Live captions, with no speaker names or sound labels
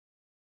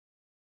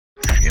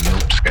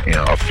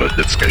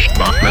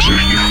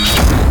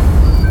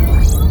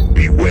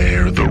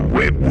Beware the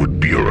Redwood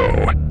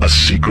Bureau, a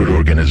secret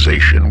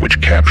organization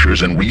which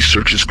captures and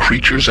researches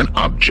creatures and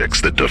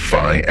objects that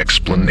defy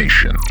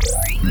explanation.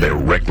 Their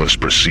reckless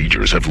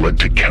procedures have led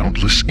to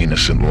countless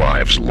innocent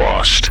lives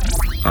lost.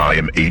 I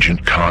am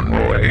Agent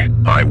Conroy.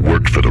 I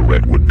worked for the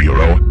Redwood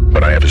Bureau,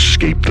 but I have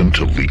escaped them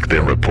to leak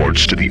their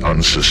reports to the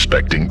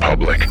unsuspecting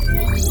public.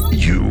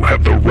 You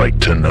have the right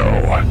to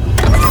know.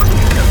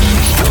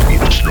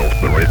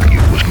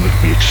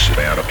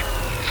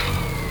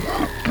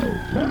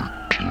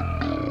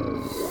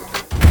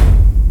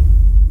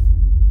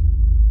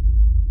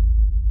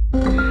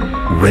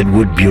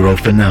 Redwood Bureau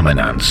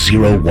Phenomenon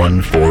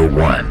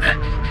 0141.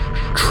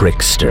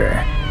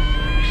 Trickster.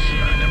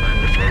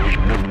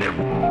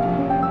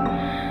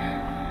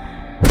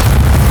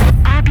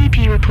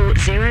 RBP report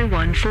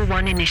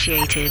 0141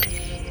 initiated.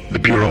 The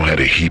Bureau had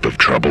a heap of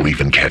trouble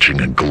even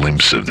catching a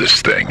glimpse of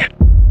this thing.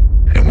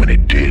 And when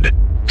it did,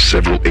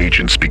 several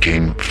agents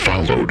became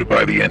followed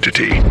by the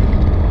entity.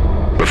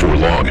 Before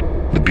long,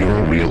 the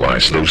Bureau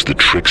realized those the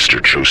Trickster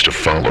chose to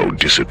follow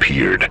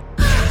disappeared.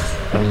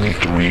 Only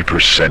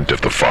 3%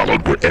 of the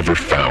followed were ever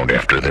found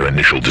after their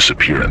initial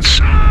disappearance.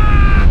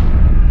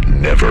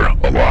 Never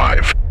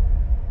alive.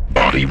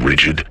 Body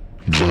rigid,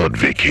 blood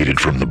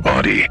vacated from the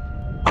body.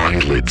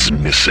 Eyelids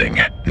missing,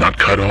 not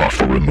cut off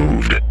or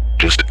removed,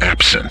 just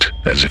absent,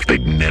 as if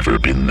they'd never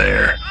been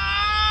there.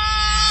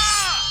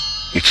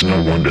 It's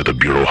no wonder the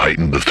Bureau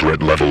heightened the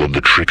threat level of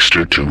the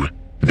Trickster to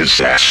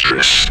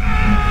disastrous.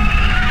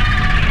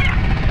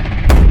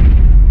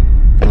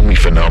 Only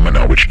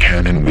phenomena which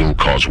can and will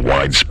cause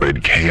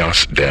widespread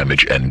chaos,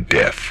 damage, and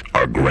death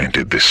are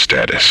granted this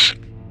status.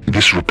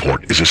 This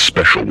report is a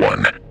special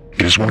one.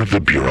 It is one of the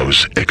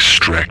Bureau's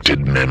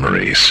extracted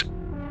memories.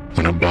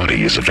 When a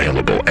body is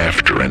available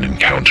after an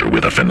encounter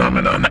with a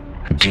phenomenon,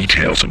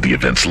 details of the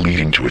events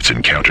leading to its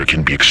encounter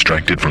can be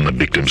extracted from the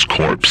victim's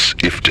corpse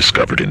if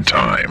discovered in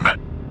time.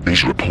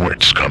 These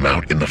reports come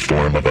out in the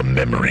form of a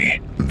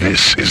memory.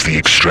 This is the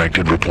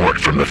extracted report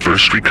from the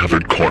first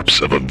recovered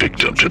corpse of a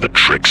victim to the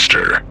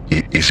Trickster.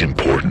 It is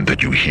important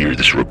that you hear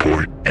this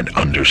report and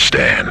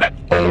understand.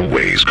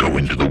 Always go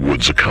into the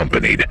woods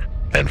accompanied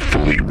and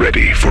fully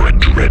ready for a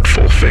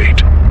dreadful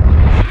fate.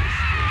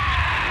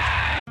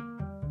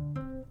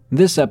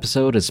 This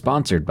episode is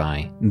sponsored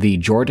by The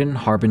Jordan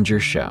Harbinger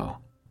Show.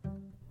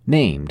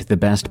 Named the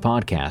best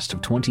podcast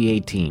of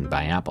 2018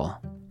 by Apple.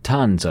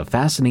 Tons of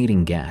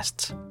fascinating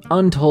guests.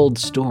 Untold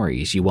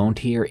stories you won't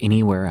hear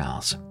anywhere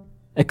else.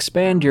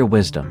 Expand your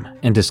wisdom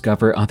and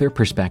discover other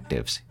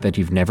perspectives that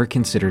you've never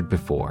considered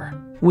before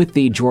with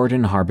The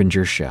Jordan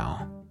Harbinger Show.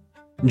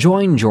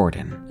 Join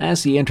Jordan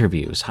as he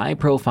interviews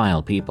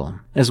high-profile people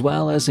as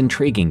well as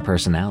intriguing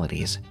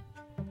personalities.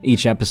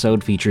 Each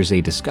episode features a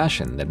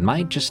discussion that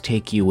might just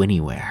take you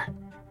anywhere.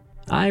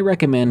 I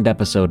recommend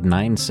episode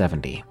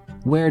 970,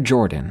 where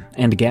Jordan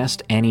and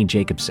guest Annie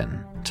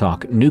Jacobson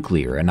talk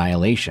nuclear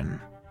annihilation.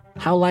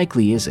 How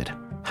likely is it?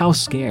 How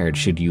scared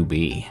should you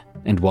be?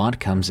 And what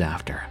comes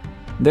after?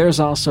 There's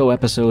also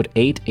episode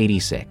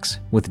 886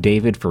 with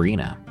David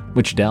Farina,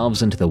 which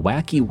delves into the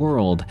wacky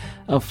world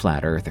of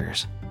flat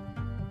earthers.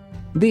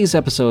 These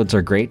episodes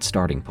are great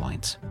starting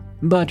points,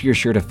 but you're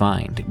sure to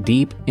find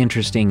deep,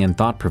 interesting, and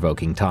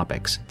thought-provoking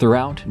topics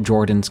throughout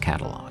Jordan's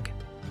catalog.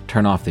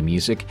 Turn off the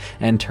music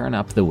and turn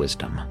up the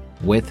wisdom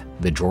with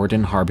The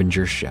Jordan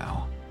Harbinger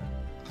Show.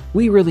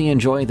 We really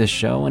enjoy this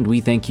show and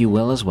we think you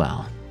will as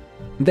well.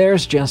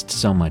 There's just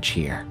so much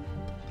here.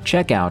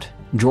 Check out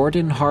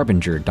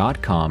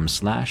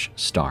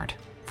jordanharbinger.com/start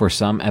for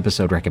some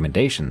episode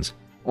recommendations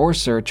or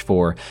search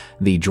for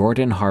The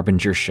Jordan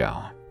Harbinger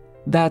Show.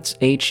 That's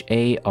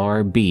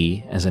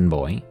HARB as in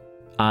boy,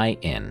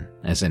 IN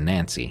as in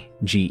Nancy,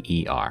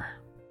 GER.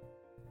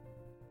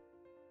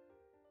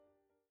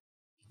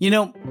 You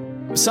know,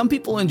 some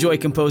people enjoy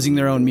composing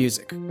their own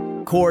music,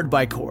 chord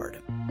by chord,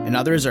 and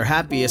others are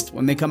happiest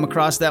when they come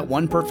across that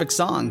one perfect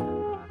song.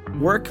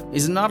 Work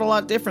is not a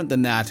lot different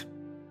than that.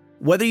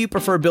 Whether you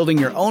prefer building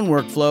your own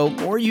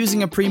workflow or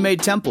using a pre-made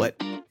template,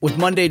 with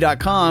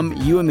Monday.com,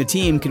 you and the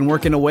team can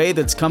work in a way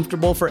that's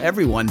comfortable for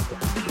everyone.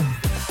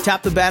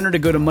 Tap the banner to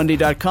go to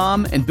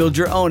Monday.com and build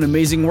your own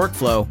amazing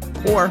workflow,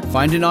 or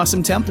find an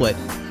awesome template.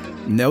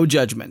 No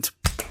judgment.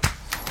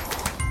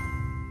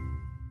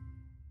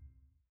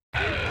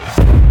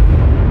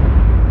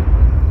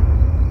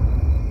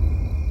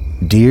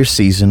 Deer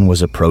season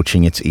was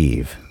approaching its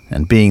eve,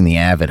 and being the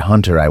avid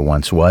hunter I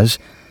once was,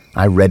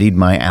 I readied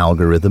my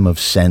algorithm of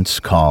scents,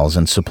 calls,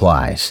 and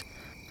supplies.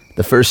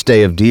 The first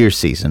day of deer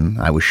season,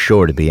 I was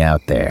sure to be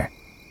out there.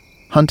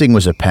 Hunting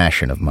was a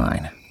passion of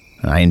mine.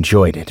 I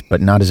enjoyed it, but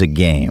not as a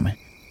game.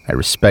 I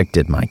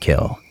respected my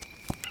kill.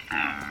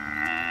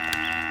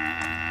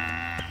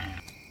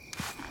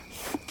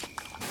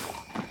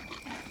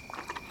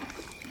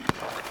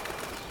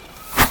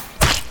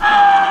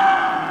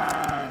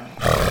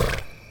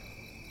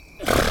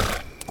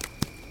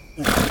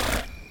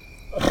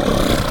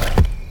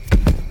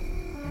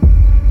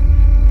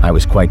 I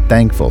was quite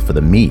thankful for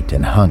the meat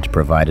and hunt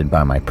provided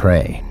by my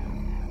prey.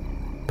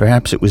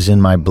 Perhaps it was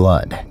in my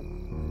blood.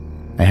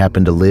 I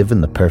happened to live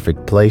in the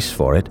perfect place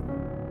for it.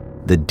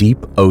 The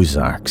deep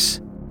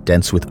Ozarks,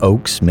 dense with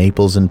oaks,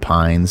 maples, and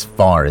pines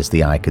far as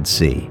the eye could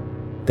see.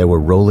 There were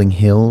rolling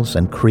hills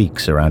and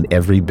creeks around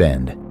every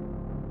bend.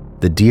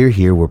 The deer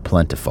here were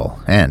plentiful,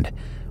 and,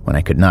 when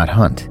I could not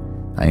hunt,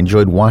 I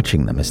enjoyed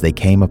watching them as they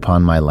came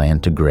upon my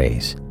land to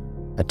graze,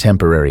 a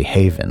temporary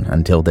haven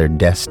until their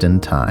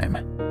destined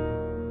time.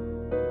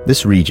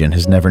 This region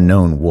has never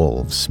known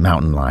wolves,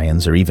 mountain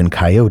lions, or even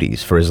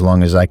coyotes for as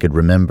long as I could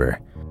remember.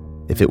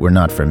 If it were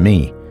not for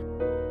me,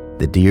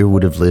 the deer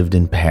would have lived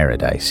in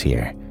paradise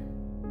here.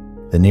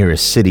 The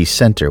nearest city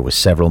center was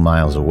several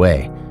miles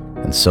away,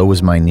 and so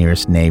was my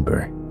nearest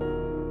neighbor.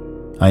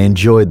 I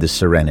enjoyed the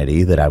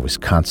serenity that I was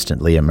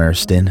constantly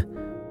immersed in.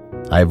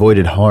 I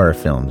avoided horror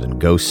films and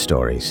ghost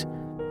stories.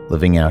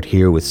 Living out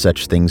here with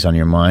such things on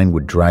your mind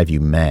would drive you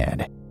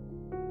mad.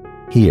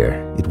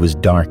 Here, it was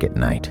dark at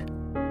night.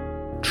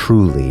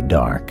 Truly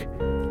dark.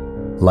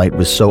 Light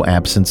was so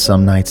absent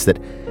some nights that,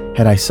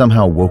 had I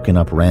somehow woken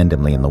up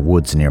randomly in the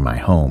woods near my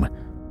home,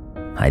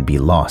 I'd be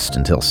lost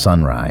until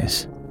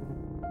sunrise.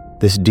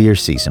 This deer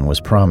season was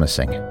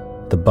promising.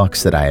 The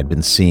bucks that I had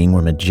been seeing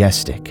were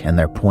majestic and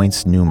their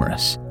points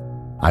numerous.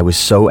 I was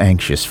so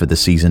anxious for the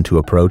season to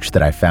approach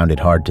that I found it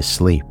hard to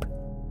sleep.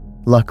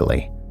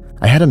 Luckily,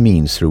 I had a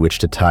means through which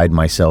to tide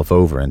myself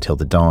over until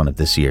the dawn of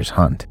this year's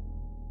hunt.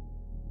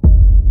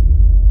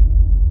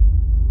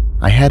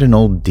 I had an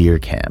old deer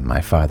cam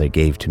my father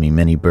gave to me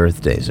many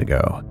birthdays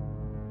ago.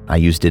 I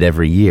used it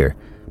every year,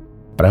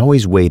 but I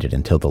always waited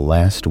until the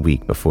last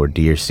week before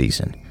deer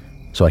season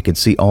so I could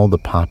see all the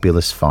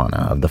populous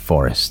fauna of the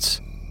forests.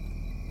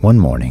 One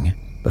morning,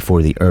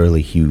 before the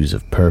early hues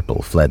of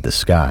purple fled the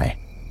sky,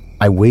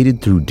 I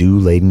waded through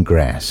dew-laden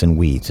grass and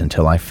weeds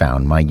until I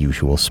found my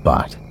usual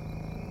spot.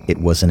 It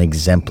was an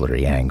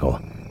exemplary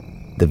angle.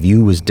 The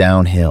view was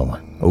downhill,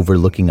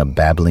 overlooking a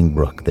babbling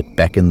brook that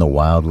beckoned the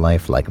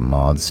wildlife like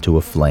moths to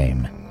a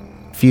flame.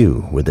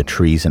 Few were the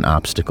trees and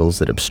obstacles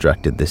that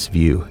obstructed this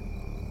view.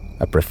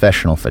 A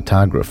professional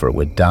photographer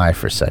would die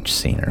for such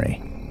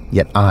scenery,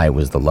 yet I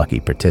was the lucky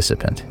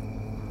participant.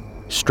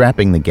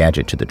 Strapping the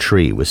gadget to the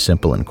tree was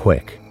simple and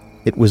quick.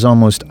 It was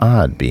almost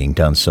odd being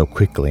done so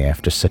quickly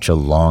after such a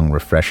long,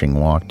 refreshing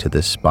walk to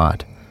this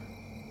spot.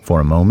 For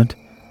a moment,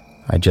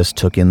 I just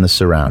took in the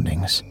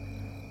surroundings,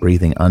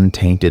 breathing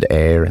untainted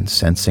air and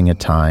sensing a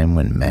time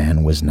when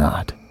man was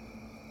not.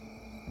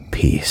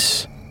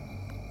 Peace.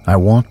 I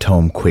walked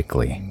home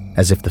quickly,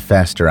 as if the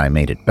faster I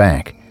made it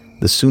back,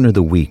 the sooner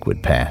the week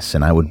would pass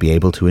and I would be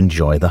able to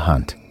enjoy the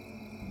hunt.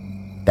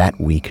 That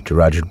week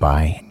drudged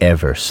by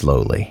ever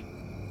slowly.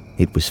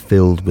 It was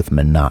filled with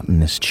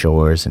monotonous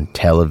chores and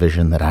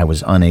television that I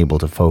was unable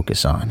to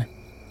focus on.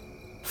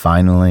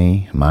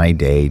 Finally, my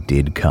day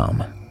did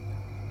come.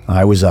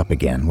 I was up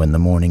again when the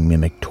morning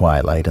mimicked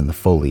twilight and the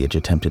foliage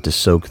attempted to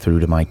soak through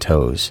to my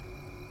toes.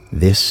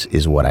 This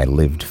is what I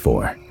lived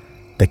for,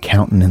 the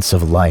countenance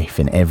of life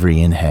in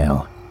every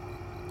inhale.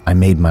 I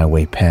made my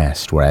way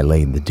past where I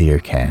laid the deer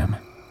cam.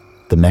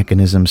 The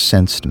mechanism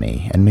sensed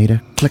me and made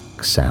a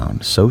click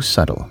sound so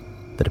subtle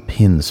that a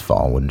pin's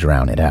fall would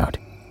drown it out.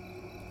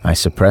 I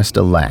suppressed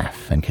a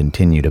laugh and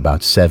continued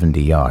about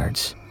 70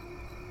 yards.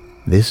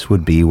 This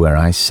would be where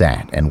I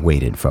sat and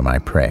waited for my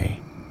prey.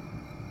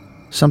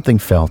 Something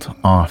felt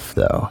off,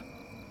 though.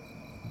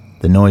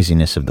 The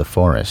noisiness of the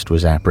forest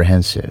was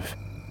apprehensive.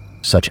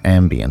 Such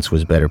ambience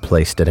was better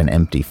placed at an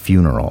empty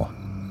funeral.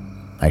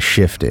 I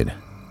shifted,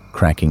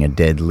 cracking a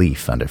dead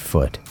leaf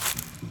underfoot.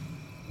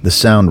 The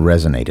sound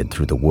resonated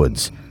through the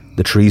woods,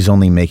 the trees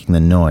only making the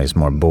noise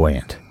more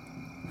buoyant.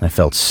 I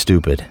felt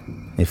stupid.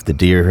 If the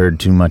deer heard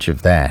too much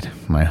of that,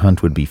 my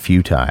hunt would be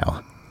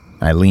futile.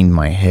 I leaned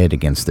my head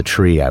against the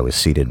tree I was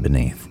seated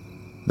beneath.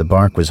 The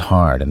bark was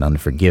hard and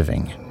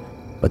unforgiving,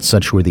 but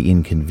such were the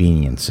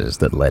inconveniences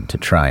that led to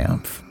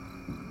triumph.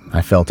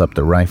 I felt up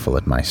the rifle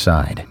at my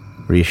side,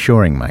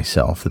 reassuring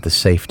myself that the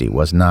safety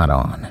was not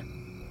on.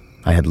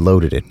 I had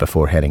loaded it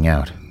before heading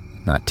out,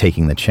 not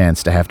taking the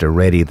chance to have to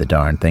ready the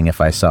darn thing if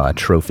I saw a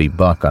trophy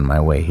buck on my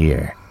way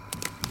here.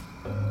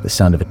 The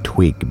sound of a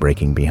twig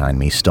breaking behind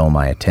me stole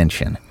my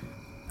attention.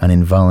 An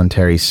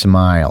involuntary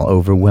smile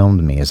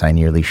overwhelmed me as I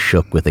nearly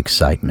shook with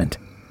excitement.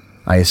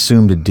 I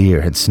assumed a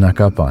deer had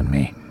snuck up on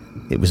me.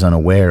 It was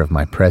unaware of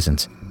my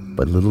presence,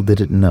 but little did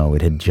it know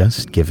it had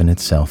just given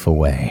itself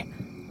away.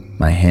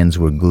 My hands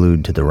were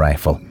glued to the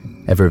rifle,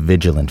 ever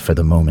vigilant for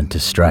the moment to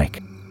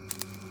strike.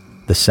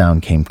 The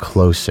sound came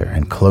closer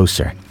and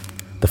closer,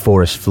 the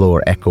forest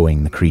floor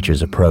echoing the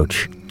creature's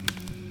approach.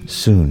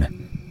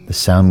 Soon, the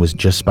sound was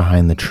just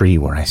behind the tree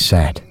where I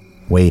sat,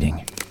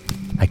 waiting.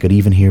 I could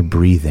even hear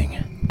breathing,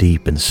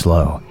 deep and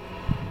slow.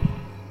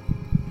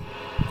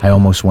 I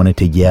almost wanted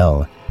to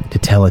yell, to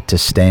tell it to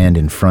stand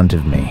in front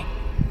of me.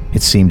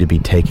 It seemed to be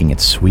taking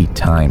its sweet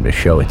time to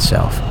show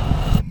itself.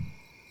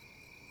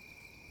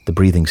 The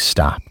breathing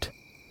stopped,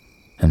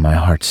 and my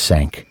heart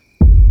sank.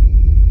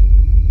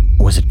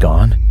 Was it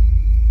gone?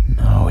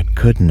 No, it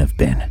couldn't have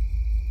been.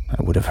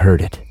 I would have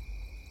heard it.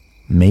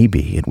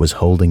 Maybe it was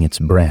holding its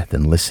breath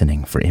and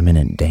listening for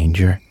imminent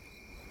danger.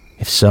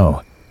 If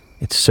so,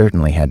 it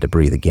certainly had to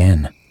breathe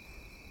again.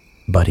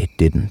 But it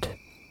didn't.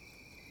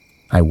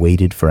 I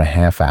waited for a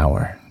half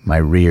hour, my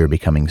rear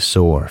becoming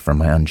sore from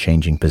my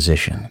unchanging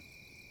position.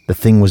 The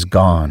thing was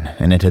gone,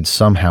 and it had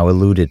somehow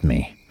eluded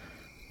me.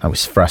 I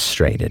was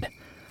frustrated.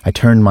 I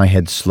turned my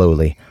head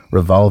slowly,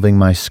 revolving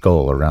my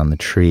skull around the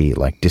tree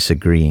like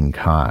disagreeing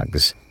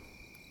cogs.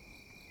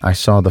 I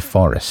saw the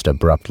forest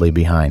abruptly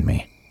behind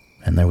me,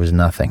 and there was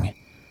nothing.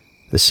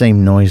 The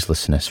same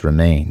noiselessness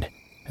remained,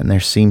 and there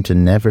seemed to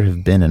never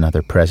have been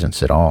another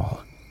presence at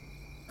all.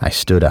 I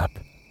stood up.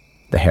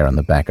 The hair on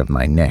the back of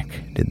my neck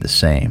did the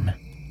same.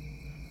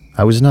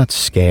 I was not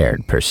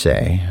scared, per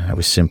se. I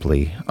was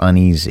simply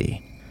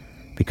uneasy,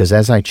 because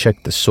as I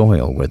checked the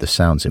soil where the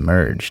sounds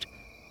emerged,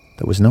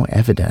 there was no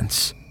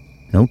evidence,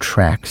 no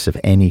tracks of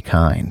any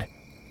kind.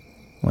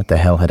 What the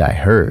hell had I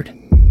heard?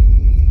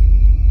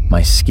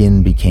 My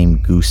skin became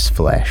goose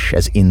flesh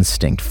as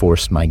instinct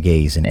forced my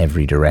gaze in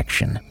every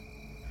direction.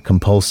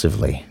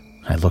 Compulsively,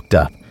 I looked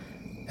up,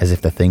 as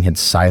if the thing had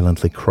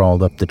silently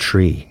crawled up the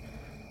tree,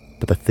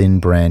 but the thin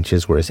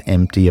branches were as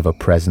empty of a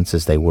presence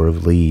as they were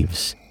of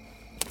leaves.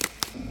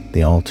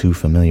 The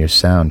all-too-familiar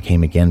sound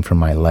came again from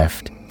my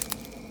left,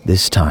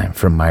 this time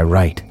from my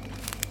right.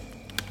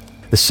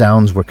 The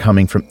sounds were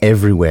coming from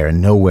everywhere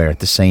and nowhere at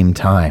the same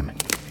time.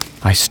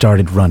 I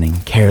started running,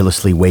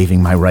 carelessly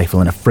waving my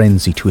rifle in a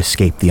frenzy to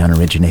escape the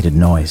unoriginated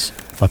noise,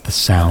 but the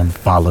sound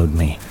followed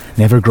me,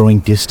 never growing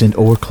distant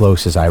or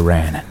close as I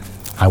ran.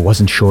 I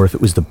wasn't sure if it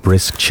was the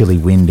brisk, chilly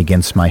wind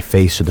against my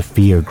face or the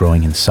fear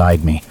growing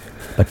inside me,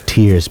 but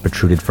tears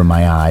protruded from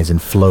my eyes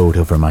and flowed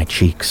over my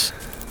cheeks.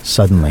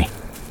 Suddenly,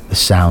 the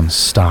sounds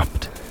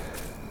stopped.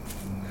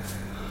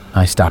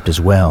 I stopped as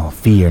well,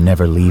 fear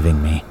never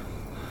leaving me.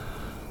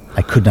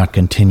 I could not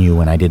continue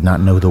when I did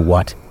not know the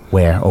what,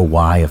 where, or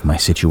why of my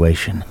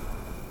situation.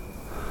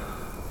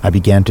 I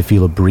began to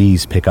feel a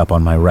breeze pick up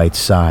on my right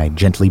side,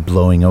 gently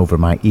blowing over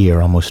my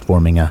ear, almost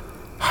forming a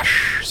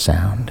hush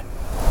sound.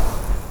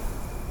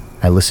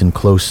 I listened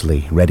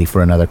closely, ready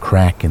for another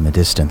crack in the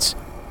distance,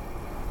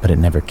 but it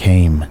never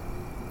came.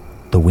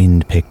 The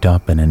wind picked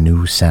up and a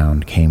new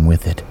sound came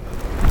with it.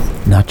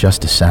 Not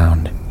just a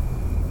sound,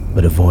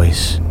 but a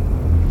voice.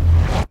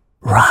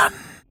 Run!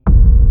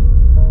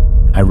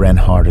 I ran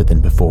harder than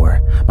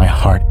before, my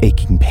heart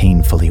aching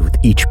painfully with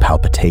each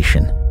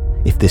palpitation.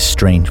 If this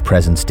strange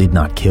presence did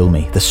not kill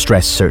me, the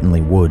stress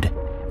certainly would.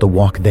 The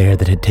walk there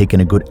that had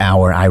taken a good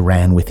hour, I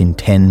ran within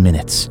 10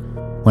 minutes.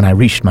 When I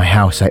reached my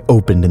house, I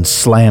opened and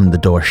slammed the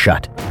door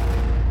shut.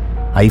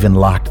 I even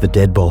locked the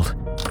deadbolt.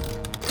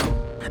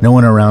 No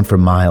one around for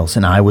miles,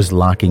 and I was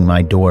locking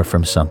my door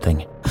from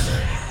something.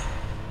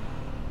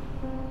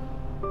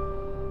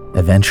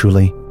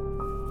 Eventually,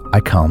 I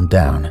calmed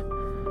down.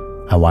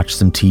 I watched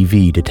some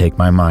TV to take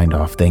my mind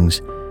off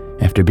things,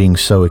 after being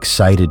so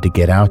excited to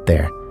get out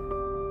there.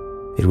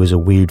 It was a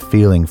weird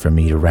feeling for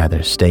me to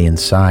rather stay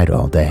inside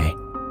all day.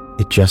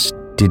 It just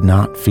did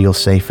not feel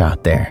safe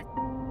out there.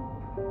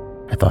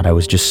 I thought I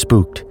was just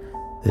spooked,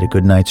 that a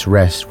good night's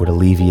rest would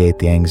alleviate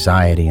the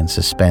anxiety and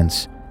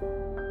suspense.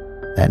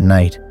 That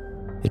night,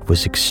 it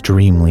was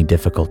extremely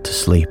difficult to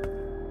sleep.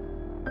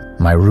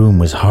 My room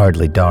was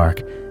hardly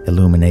dark,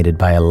 illuminated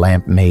by a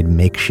lamp-made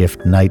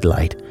makeshift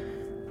nightlight.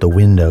 The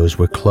windows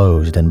were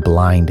closed and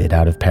blinded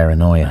out of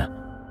paranoia.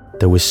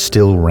 There was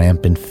still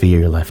rampant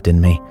fear left in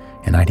me,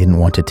 and I didn't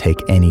want to take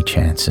any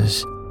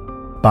chances.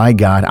 By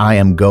God, I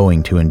am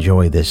going to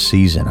enjoy this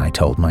season, I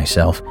told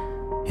myself,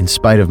 in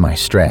spite of my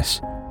stress.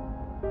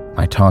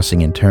 My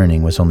tossing and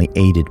turning was only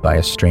aided by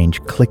a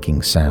strange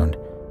clicking sound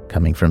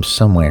coming from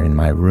somewhere in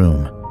my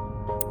room.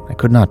 I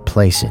could not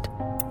place it,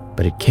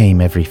 but it came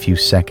every few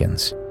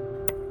seconds.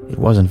 It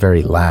wasn't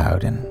very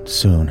loud, and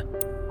soon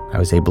I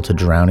was able to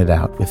drown it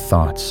out with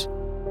thoughts,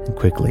 and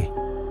quickly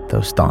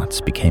those thoughts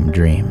became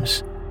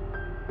dreams.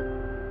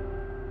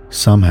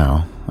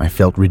 Somehow, I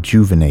felt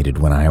rejuvenated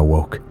when I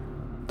awoke.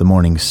 The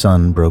morning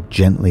sun broke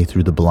gently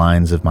through the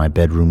blinds of my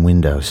bedroom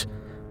windows,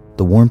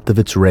 the warmth of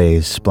its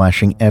rays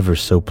splashing ever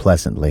so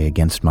pleasantly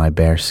against my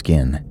bare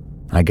skin.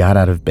 I got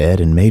out of bed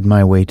and made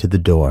my way to the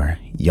door,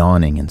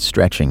 yawning and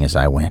stretching as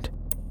I went.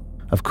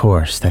 Of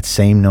course, that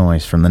same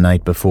noise from the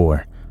night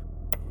before.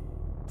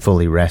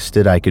 Fully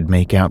rested, I could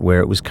make out where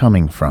it was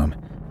coming from.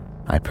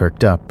 I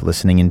perked up,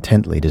 listening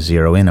intently to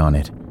zero in on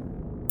it.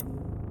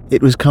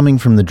 It was coming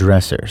from the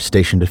dresser,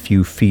 stationed a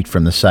few feet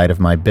from the side of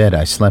my bed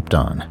I slept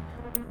on.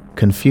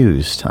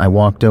 Confused, I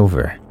walked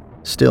over,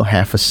 still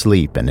half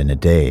asleep and in a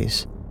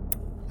daze.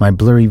 My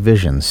blurry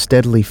vision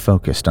steadily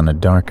focused on a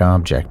dark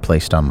object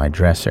placed on my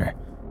dresser.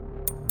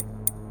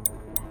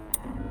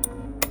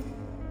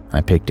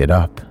 I picked it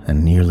up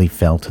and nearly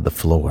fell to the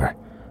floor.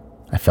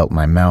 I felt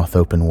my mouth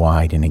open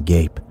wide in a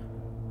gape.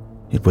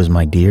 It was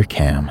my dear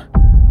Cam.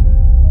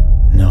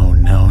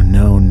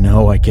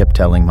 No, I kept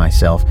telling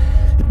myself.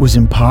 It was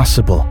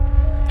impossible.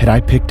 Had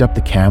I picked up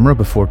the camera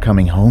before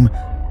coming home?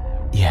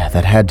 Yeah,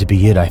 that had to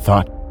be it, I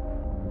thought.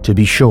 To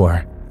be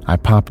sure, I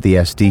popped the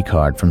SD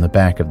card from the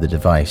back of the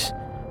device.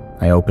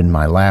 I opened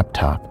my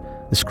laptop,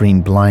 the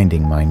screen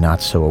blinding my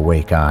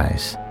not-so-awake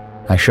eyes.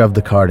 I shoved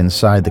the card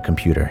inside the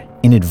computer,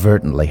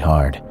 inadvertently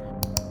hard.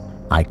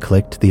 I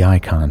clicked the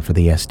icon for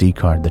the SD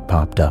card that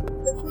popped up.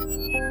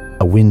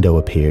 A window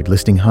appeared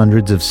listing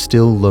hundreds of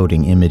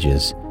still-loading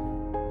images.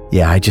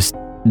 Yeah, I just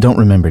don't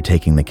remember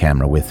taking the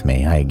camera with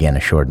me, I again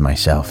assured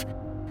myself.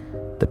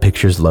 The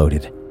pictures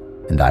loaded,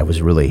 and I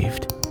was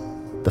relieved.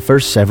 The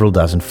first several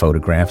dozen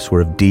photographs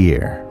were of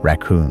deer,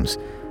 raccoons,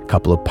 a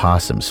couple of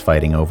possums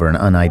fighting over an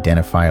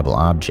unidentifiable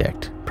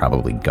object,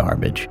 probably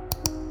garbage.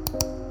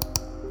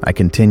 I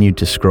continued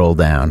to scroll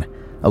down,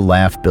 a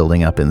laugh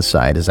building up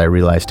inside as I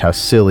realized how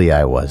silly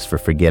I was for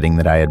forgetting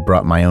that I had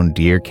brought my own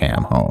deer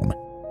cam home.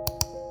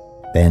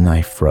 Then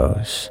I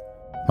froze,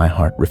 my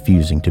heart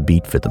refusing to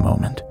beat for the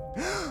moment.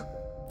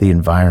 The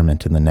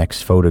environment in the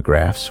next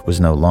photographs was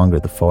no longer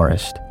the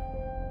forest.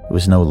 It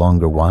was no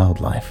longer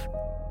wildlife,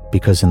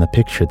 because in the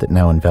picture that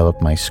now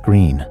enveloped my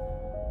screen,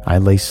 I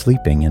lay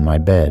sleeping in my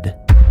bed.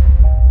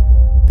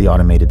 The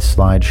automated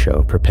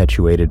slideshow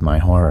perpetuated my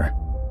horror.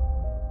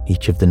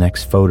 Each of the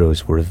next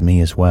photos were of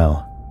me as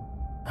well.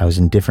 I was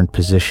in different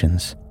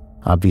positions,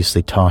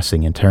 obviously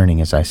tossing and turning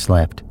as I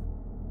slept.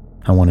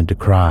 I wanted to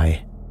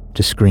cry,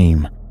 to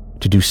scream,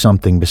 to do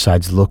something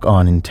besides look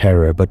on in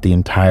terror, but the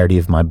entirety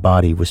of my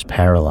body was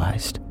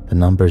paralyzed. The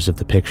numbers of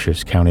the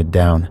pictures counted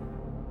down,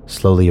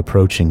 slowly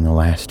approaching the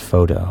last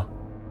photo.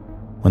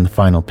 When the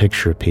final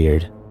picture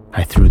appeared,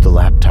 I threw the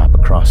laptop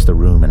across the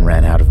room and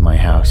ran out of my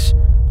house.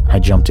 I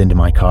jumped into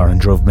my car and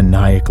drove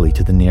maniacally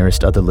to the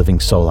nearest other living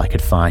soul I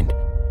could find.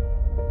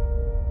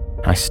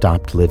 I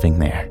stopped living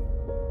there.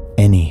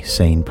 Any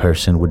sane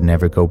person would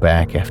never go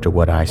back after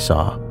what I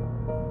saw.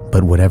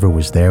 But whatever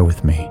was there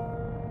with me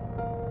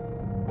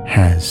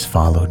has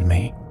followed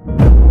me.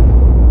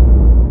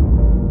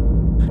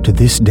 To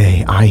this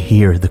day, I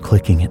hear the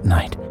clicking at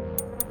night.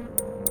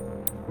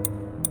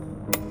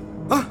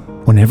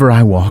 Whenever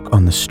I walk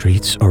on the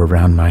streets or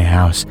around my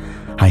house,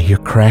 I hear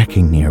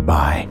cracking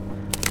nearby.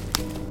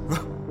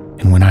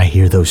 And when I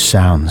hear those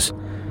sounds,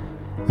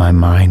 my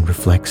mind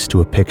reflects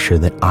to a picture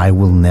that I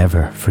will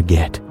never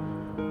forget.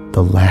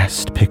 The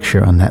last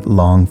picture on that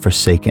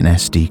long-forsaken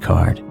SD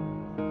card.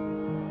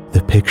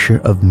 The picture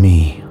of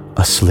me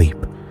asleep,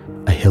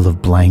 a hill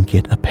of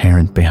blanket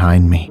apparent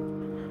behind me,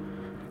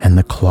 and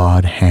the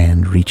clawed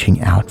hand reaching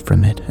out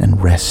from it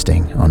and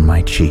resting on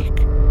my cheek.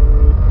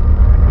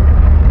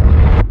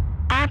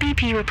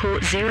 RBP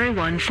report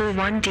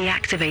 0141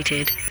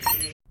 deactivated.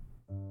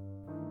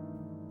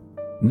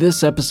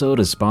 This episode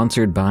is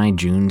sponsored by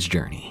June's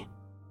Journey.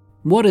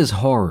 What is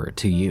horror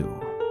to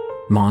you?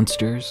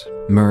 Monsters?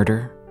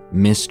 Murder?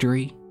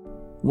 Mystery?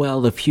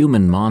 Well, if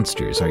human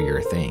monsters are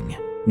your thing,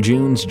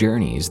 June's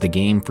Journey is the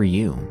game for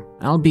you,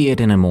 albeit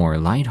in a more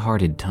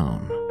lighthearted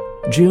tone.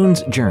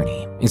 June's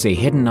Journey is a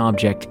hidden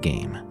object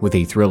game with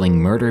a thrilling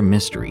murder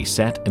mystery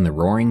set in the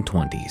roaring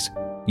 20s.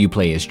 You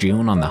play as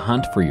June on the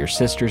hunt for your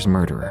sister's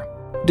murderer.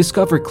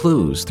 Discover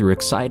clues through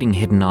exciting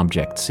hidden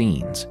object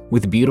scenes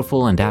with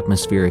beautiful and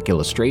atmospheric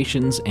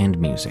illustrations and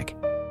music.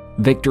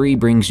 Victory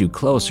brings you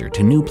closer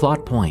to new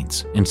plot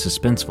points and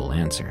suspenseful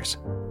answers.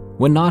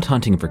 When not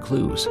hunting for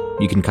clues,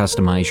 you can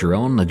customize your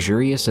own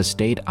luxurious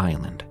estate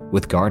island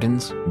with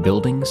gardens,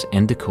 buildings,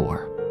 and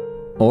decor.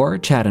 Or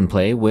chat and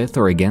play with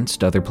or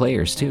against other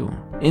players too,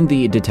 in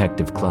the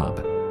Detective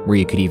Club, where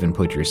you could even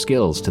put your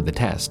skills to the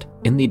test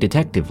in the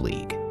Detective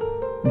League.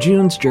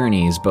 June's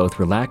Journey is both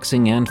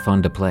relaxing and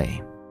fun to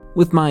play.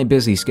 With my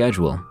busy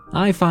schedule,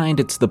 I find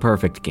it's the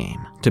perfect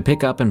game to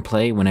pick up and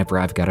play whenever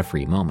I've got a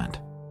free moment.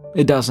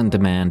 It doesn't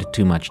demand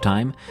too much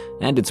time,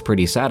 and it's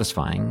pretty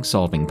satisfying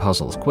solving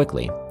puzzles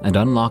quickly and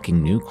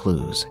unlocking new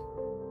clues.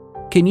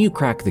 Can you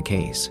crack the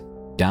case?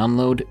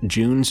 Download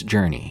June's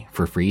Journey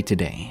for free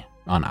today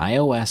on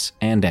iOS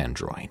and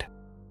Android.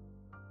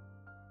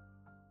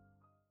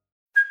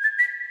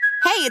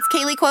 Hey, it's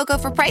Kaylee Cuoco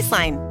for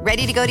Priceline.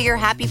 Ready to go to your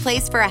happy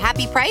place for a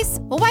happy price?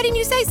 Well, why didn't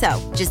you say so?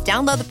 Just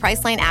download the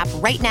Priceline app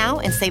right now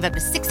and save up to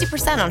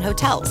 60% on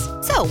hotels.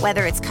 So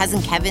whether it's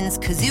Cousin Kevin's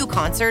Kazoo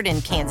Concert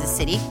in Kansas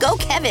City, go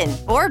Kevin,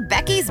 or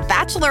Becky's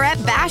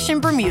Bachelorette Bash in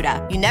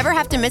Bermuda, you never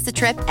have to miss a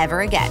trip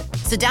ever again.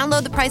 So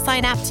download the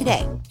Priceline app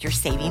today. Your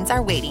savings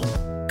are waiting.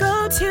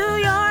 Go to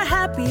your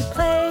happy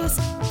place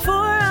for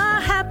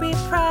a happy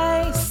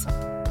price.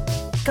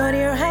 Go to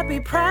your happy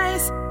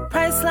price,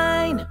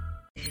 Priceline.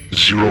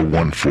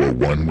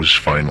 0141 was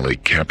finally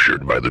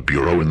captured by the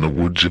Bureau in the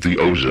woods of the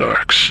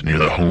Ozarks, near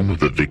the home of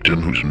the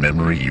victim whose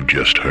memory you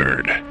just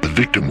heard. The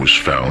victim was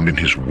found in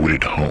his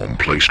wooded home,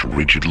 placed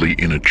rigidly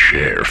in a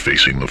chair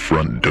facing the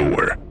front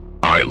door,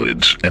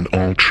 eyelids and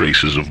all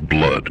traces of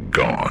blood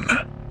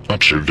gone.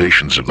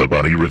 Observations of the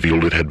body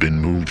revealed it had been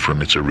moved from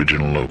its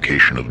original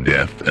location of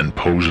death and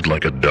posed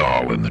like a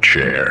doll in the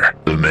chair.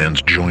 The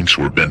man's joints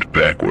were bent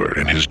backward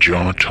and his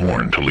jaw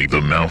torn to leave the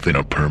mouth in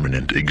a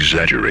permanent,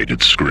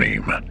 exaggerated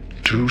scream.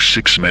 2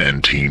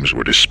 6-man teams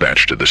were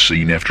dispatched to the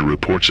scene after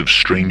reports of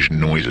strange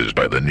noises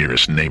by the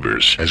nearest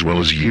neighbors, as well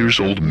as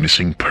years-old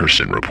missing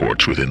person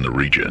reports within the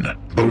region.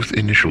 Both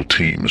initial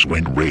teams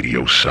went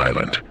radio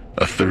silent.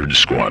 A third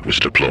squad was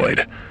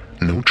deployed.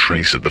 no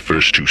trace of the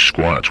first two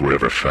squads were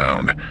ever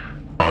found.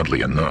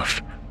 Oddly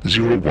enough,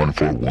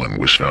 0141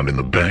 was found in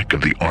the back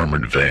of the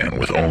armored van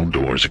with all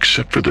doors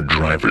except for the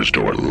driver's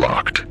door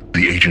locked.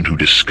 The agent who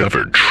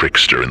discovered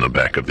Trickster in the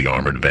back of the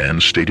armored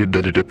van stated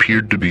that it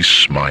appeared to be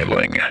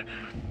smiling.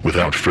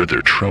 Without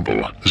further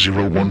trouble,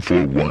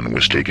 0141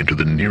 was taken to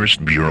the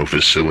nearest Bureau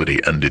facility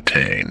and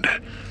detained.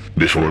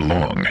 Before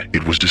long,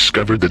 it was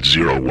discovered that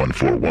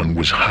 0141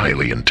 was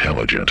highly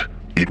intelligent.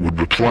 It would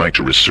reply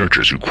to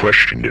researchers who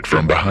questioned it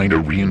from behind a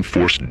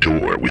reinforced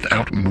door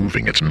without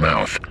moving its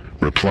mouth.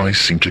 Replies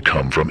seemed to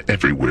come from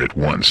everywhere at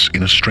once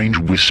in a strange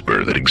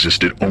whisper that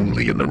existed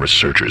only in the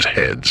researchers'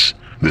 heads.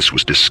 This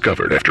was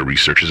discovered after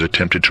researchers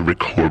attempted to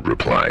record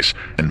replies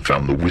and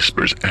found the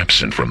whispers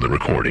absent from the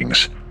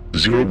recordings.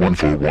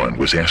 0141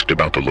 was asked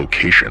about the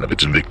location of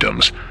its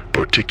victims,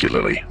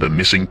 particularly the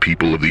missing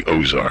people of the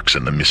Ozarks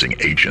and the missing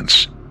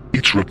agents.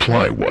 Its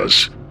reply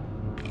was,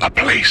 "A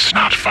place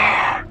not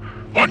far,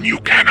 one you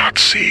cannot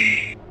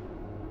see."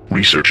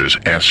 Researchers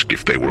asked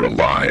if they were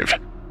alive.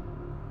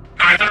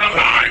 "Neither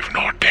alive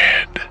nor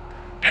dead,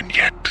 and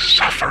yet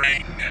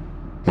suffering."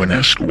 When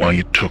asked why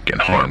it took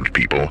and harmed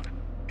people,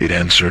 it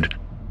answered,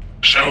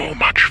 "So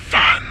much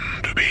fun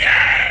to be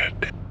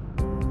had."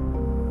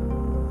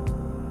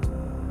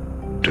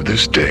 To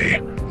this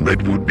day,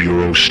 Redwood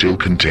Bureau still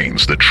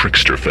contains the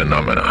Trickster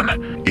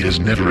phenomenon. It has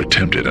never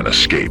attempted an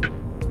escape.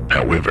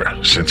 However,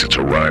 since its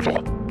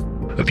arrival,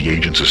 the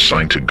agents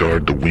assigned to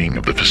guard the wing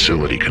of the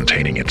facility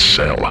containing its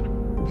cell,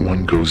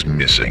 one goes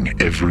missing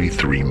every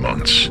 3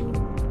 months.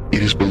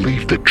 It is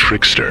believed that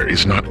Trickster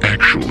is not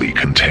actually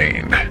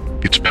contained.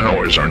 Its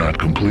powers are not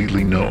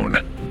completely known,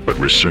 but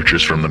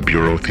researchers from the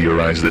Bureau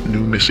theorize that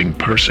new missing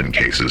person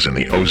cases in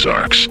the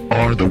Ozarks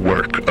are the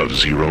work of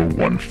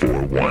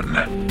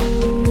 0141.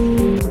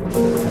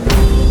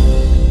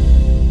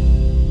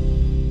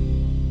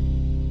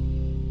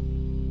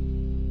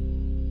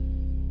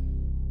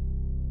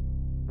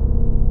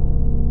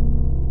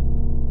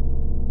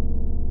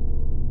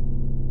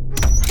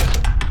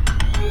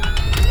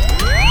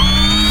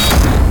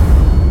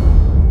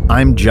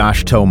 I'm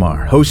Josh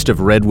Tomar, host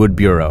of Redwood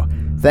Bureau.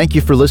 Thank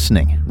you for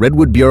listening.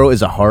 Redwood Bureau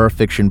is a horror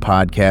fiction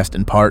podcast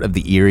and part of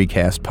the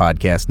EerieCast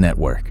podcast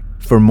network.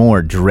 For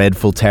more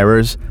dreadful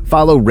terrors,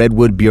 follow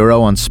Redwood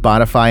Bureau on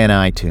Spotify and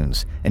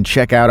iTunes, and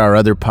check out our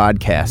other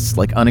podcasts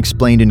like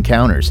Unexplained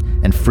Encounters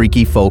and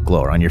Freaky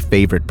Folklore on your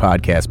favorite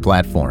podcast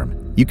platform.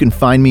 You can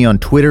find me on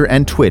Twitter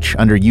and Twitch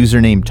under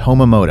username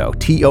Tomamoto,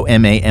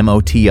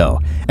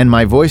 Tomamoto, and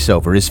my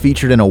voiceover is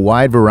featured in a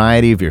wide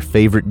variety of your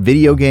favorite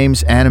video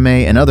games, anime,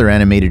 and other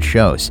animated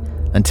shows.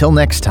 Until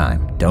next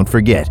time, don't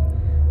forget,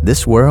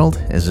 this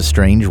world is a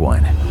strange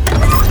one.